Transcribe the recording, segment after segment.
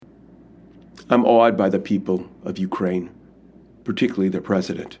I'm awed by the people of Ukraine, particularly their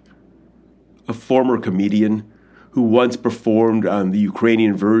president. A former comedian who once performed on the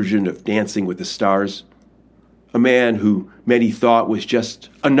Ukrainian version of Dancing with the Stars. A man who many thought was just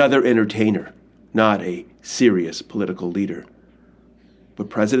another entertainer, not a serious political leader. But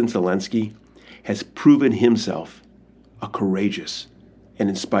President Zelensky has proven himself a courageous and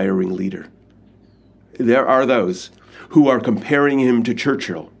inspiring leader. There are those who are comparing him to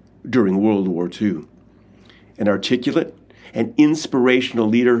Churchill during World War II, an articulate and inspirational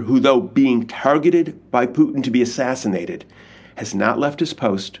leader who, though being targeted by Putin to be assassinated, has not left his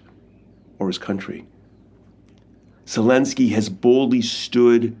post or his country. Zelensky has boldly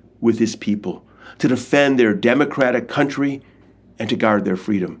stood with his people to defend their democratic country and to guard their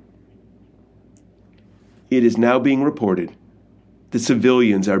freedom. It is now being reported that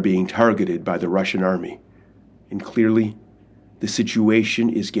civilians are being targeted by the Russian army, and clearly, the situation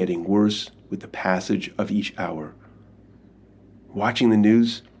is getting worse with the passage of each hour. Watching the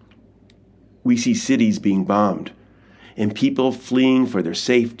news, we see cities being bombed and people fleeing for their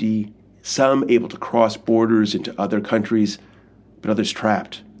safety, some able to cross borders into other countries, but others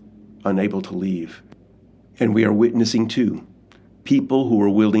trapped, unable to leave. And we are witnessing, too, people who are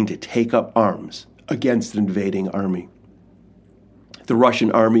willing to take up arms against an invading army. The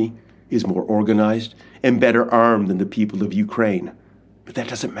Russian army is more organized and better armed than the people of Ukraine, but that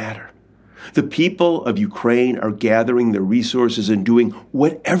doesn't matter. The people of Ukraine are gathering their resources and doing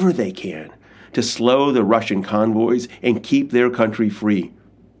whatever they can to slow the Russian convoys and keep their country free.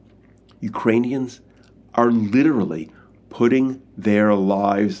 Ukrainians are literally putting their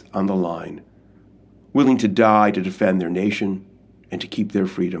lives on the line, willing to die to defend their nation and to keep their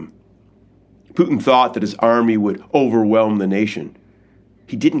freedom. Putin thought that his army would overwhelm the nation.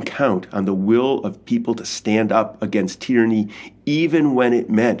 He didn't count on the will of people to stand up against tyranny, even when it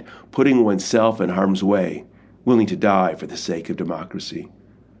meant putting oneself in harm's way, willing to die for the sake of democracy.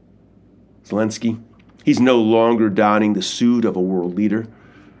 Zelensky, he's no longer donning the suit of a world leader.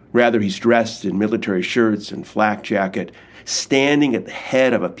 Rather, he's dressed in military shirts and flak jacket, standing at the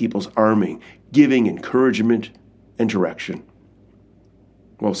head of a people's army, giving encouragement and direction.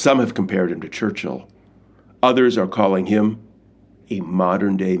 Well, some have compared him to Churchill. Others are calling him a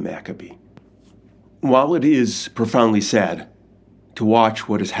modern-day Maccabee. While it is profoundly sad to watch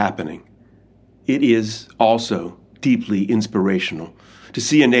what is happening, it is also deeply inspirational to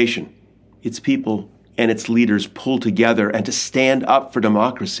see a nation, its people, and its leaders pull together and to stand up for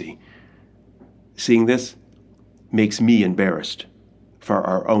democracy. Seeing this makes me embarrassed for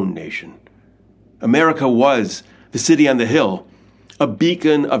our own nation. America was the city on the hill, a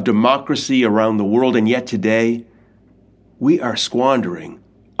beacon of democracy around the world, and yet today, we are squandering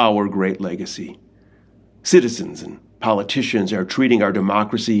our great legacy. Citizens and politicians are treating our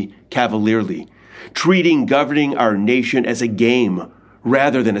democracy cavalierly, treating governing our nation as a game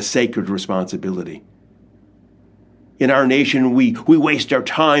rather than a sacred responsibility. In our nation, we waste our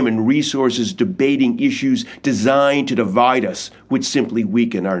time and resources debating issues designed to divide us, which simply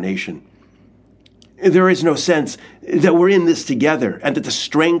weaken our nation. There is no sense that we're in this together and that the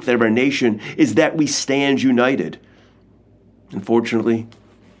strength of our nation is that we stand united. Unfortunately,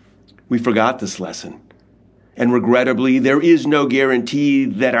 we forgot this lesson. And regrettably, there is no guarantee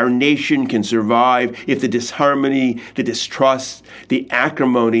that our nation can survive if the disharmony, the distrust, the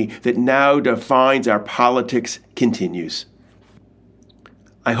acrimony that now defines our politics continues.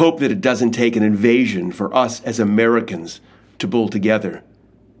 I hope that it doesn't take an invasion for us as Americans to pull together,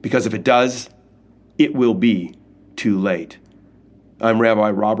 because if it does, it will be too late. I'm Rabbi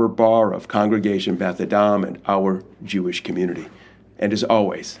Robert Barr of Congregation Beth Adam and our Jewish community. And as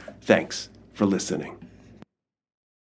always, thanks for listening.